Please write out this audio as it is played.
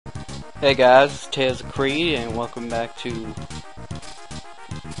Hey guys, it's Tales of Creed, and welcome back to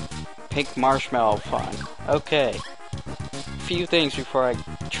Pink Marshmallow Fun. Okay, few things before I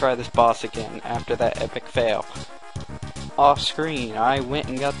try this boss again after that epic fail. Off screen, I went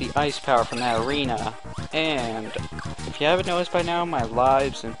and got the ice power from that arena, and if you haven't noticed by now, my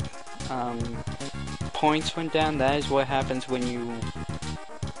lives and points went down. That is what happens when you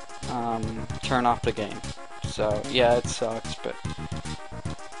turn off the game. So yeah, it sucks, but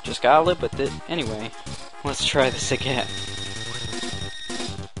just gotta live with it. Anyway, let's try this again.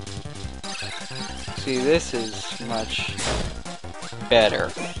 See, this is much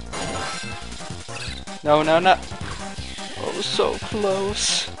better. No, no, no. Oh, so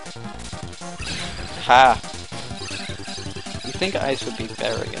close. Ha. You think ice would be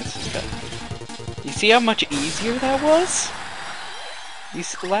better against this guy? You see how much easier that was? You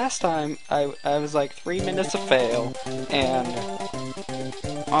see, last time, I was like 3 minutes to fail, and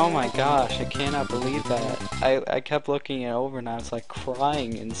oh my gosh, I cannot believe that. I kept looking it over and I was like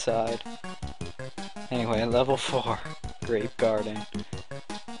crying inside. Anyway, level 4, Grape Garden.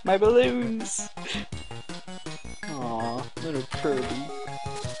 My balloons! Aww, little Kirby.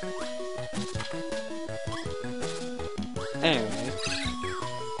 Anyway.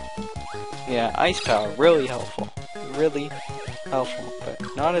 Yeah, ice power, really helpful. Really helpful,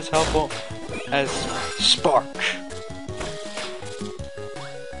 but not as helpful as Spark.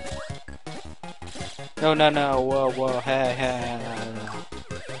 No, no, no, whoa, whoa, hey, hey,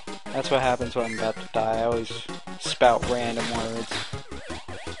 That's what happens when I'm about to die. I always spout random words.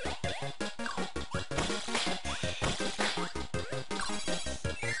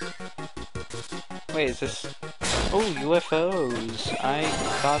 Wait, is this... Oh, UFOs! I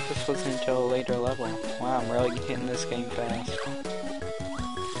thought this was until a later level. Wow, I'm really hitting this game fast.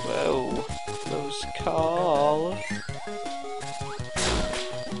 Whoa, close call.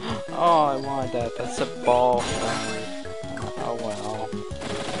 Oh, I wanted that. That's a ball thing. Oh well.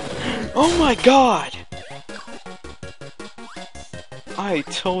 Oh my god! I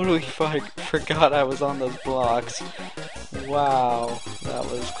totally forgot I was on those blocks. Wow, that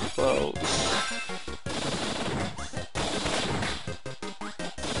was close.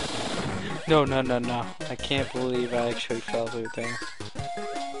 No, no, no, no. I can't believe I actually fell through there.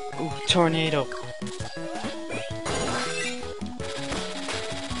 Ooh, tornado!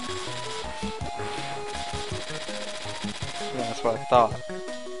 Yeah, that's what I thought.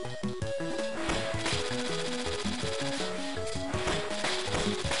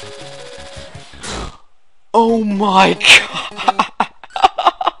 Oh my god!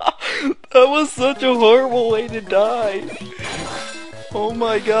 That was such a horrible way to die! Oh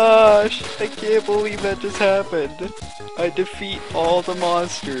my gosh! I can't believe that just happened! I defeat all the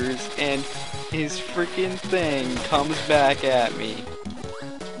monsters and his freaking thing comes back at me.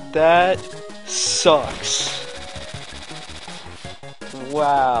 That sucks.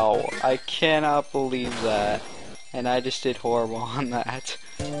 Wow, I cannot believe that. And I just did horrible on that.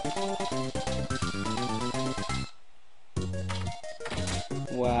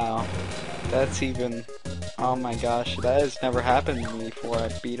 Wow, that's even... Oh my gosh, that has never happened to me before. I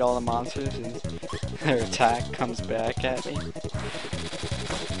beat all the monsters and their attack comes back at me.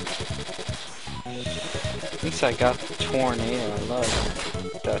 At least I got the tornado. I love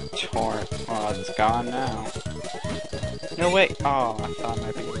the torrent. Oh, it's gone now. No, wait. Oh, I thought I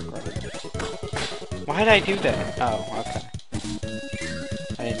might be regretting. Why did I do that? Oh, okay.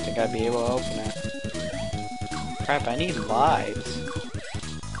 I didn't think I'd be able to open it. Crap, I need lives.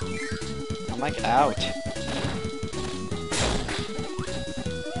 I'm like out.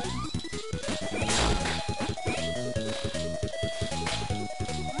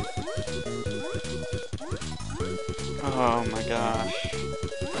 Oh my gosh.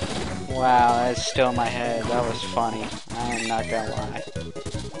 Wow, that's still in my head. That was funny. I am not gonna lie.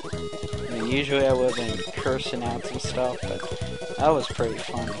 I mean, usually I would have been cursing out some stuff, but that was pretty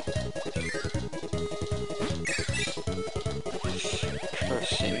funny.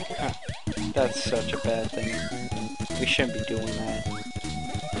 Cursing. Huh. That's such a bad thing. We shouldn't be doing that.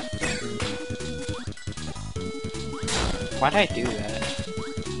 Why'd I do that?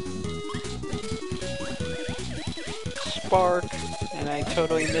 Spark, and I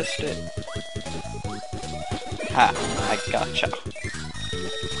totally missed it. Ha! I gotcha.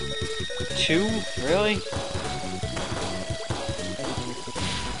 2? Really?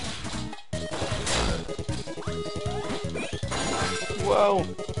 Whoa!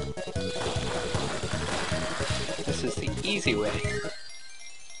 This is the easy way.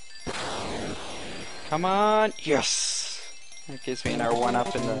 Come on! Yes! That gives me another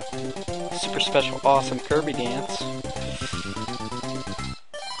 1-up in the super special awesome Kirby dance.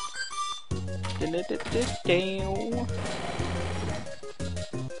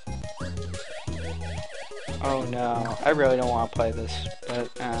 Oh no, I really don't want to play this, but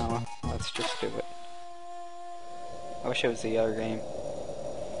let's just do it. I wish it was the other game.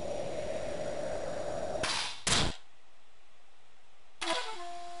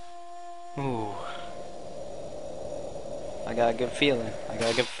 Ooh. I got a good feeling.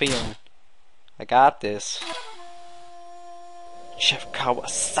 I got this. Chef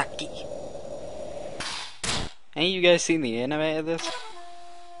Kawasaki. Ain't you guys seen the anime of this?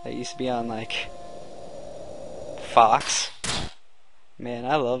 That used to be on, like, Fox. Man,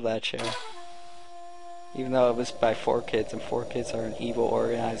 I love that show. Even though it was by 4Kids, and 4Kids are an evil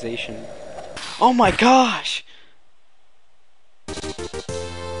organization. Oh my gosh!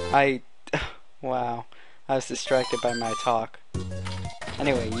 Wow. I was distracted by my talk.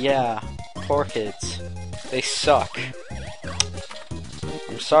 Anyway, yeah. 4Kids. They suck.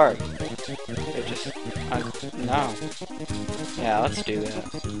 I'm sorry. They're just... no. Yeah, let's do that.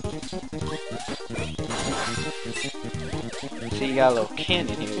 See, you got a little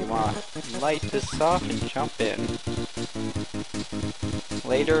canyon here. You want to light this off and jump in.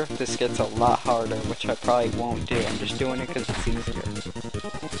 Later, this gets a lot harder, which I probably won't do. I'm just doing it because it's easier.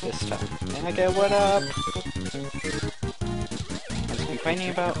 This time. And I get what up? I was complaining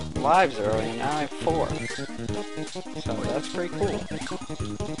about lives earlier, and now I have 4. So that's pretty cool.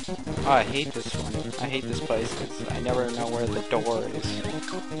 Oh, I hate this one. I hate this place because I never know where the door is.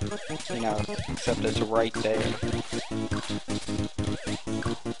 You know, except it's right there.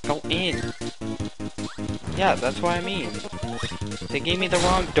 Go in! Yeah, that's what I mean. They gave me the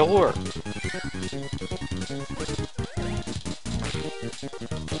wrong door!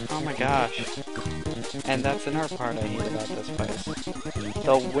 Oh my gosh. And that's another part I hate about this place.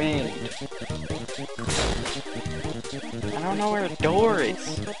 The wind. I don't know where a door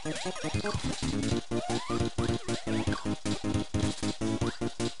is.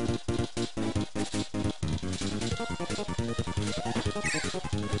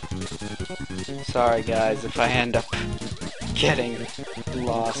 Sorry guys if I end up getting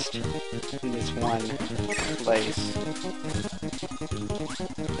lost in this one place.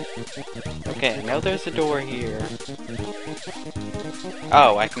 Okay, I know there's a door here.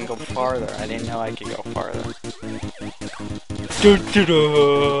 Oh, I can go farther. I didn't know I could go farther.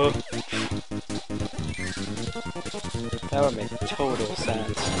 That would make total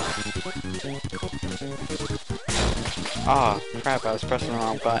sense. Oh, crap, I was pressing the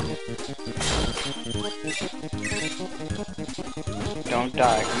wrong button. Don't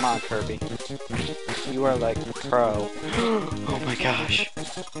die, come on, Kirby. You are like a pro. Oh my gosh.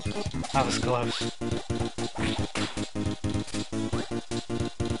 That was close.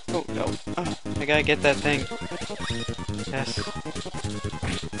 Oh, no. Oh, I gotta get that thing. Yes.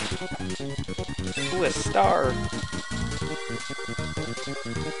 Ooh, a star.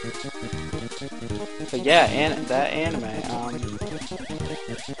 But yeah, that anime,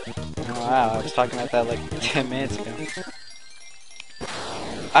 oh wow, I was talking about that like 10 minutes ago.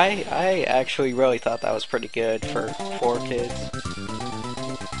 I actually really thought that was pretty good for 4Kids.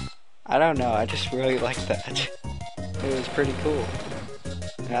 I don't know, I just really liked that. It was pretty cool.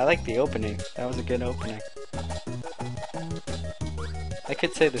 And I like the opening. That was a good opening. I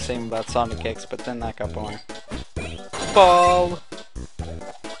could say the same about Sonic X, but then that got boring. Ball!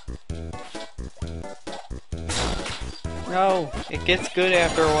 No, it gets good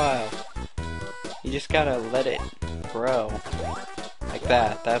after a while. You just gotta let it grow. Like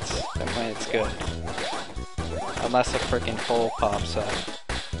that, that's when it's good. Unless a freaking hole pops up.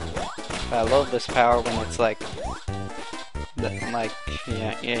 But I love this power when it's like,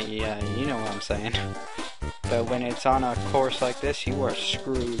 yeah, you know what I'm saying. But when it's on a course like this, you are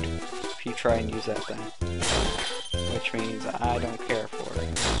screwed if you try and use that thing. Which means I don't care for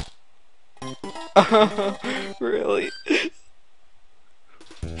it. Really?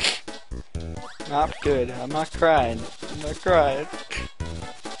 Not good. I'm not crying. I'm not crying.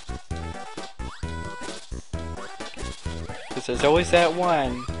 Because there's always that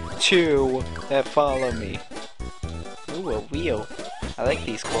 1, 2 that follow me. Ooh, a wheel. I like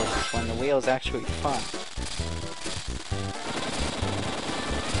these courses when the wheel is actually fun.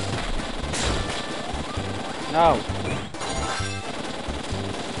 No.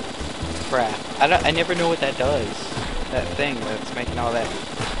 Crap. I never know what that does. That thing that's making all that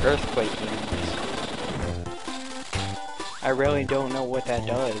earthquake noise. I really don't know what that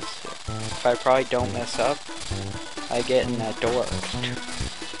does. If I probably don't mess up, I get in that door.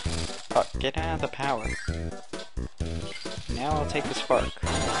 Oh, get out of the power. Now I'll take the spark.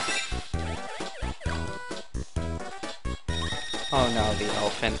 Oh no, the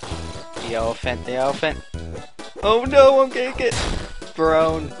elephant. The elephant, the elephant. Oh no, I'm gonna get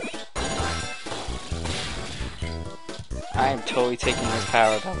thrown. I am totally taking this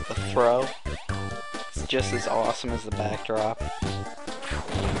power though. The throw. It's just as awesome as the backdrop.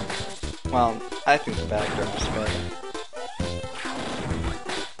 Well, I think the backdrop's better.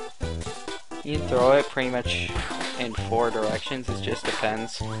 You can throw it pretty much in 4 directions. It just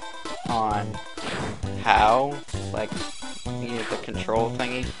depends on how, like, the control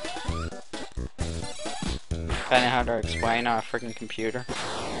thingy. I don't know how to explain on a freaking computer.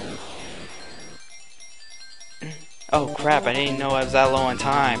 Oh crap, I didn't know I was that low on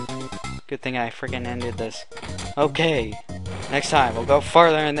time. Good thing I freaking ended this. Okay, next time we'll go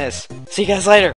farther in this. See you guys later!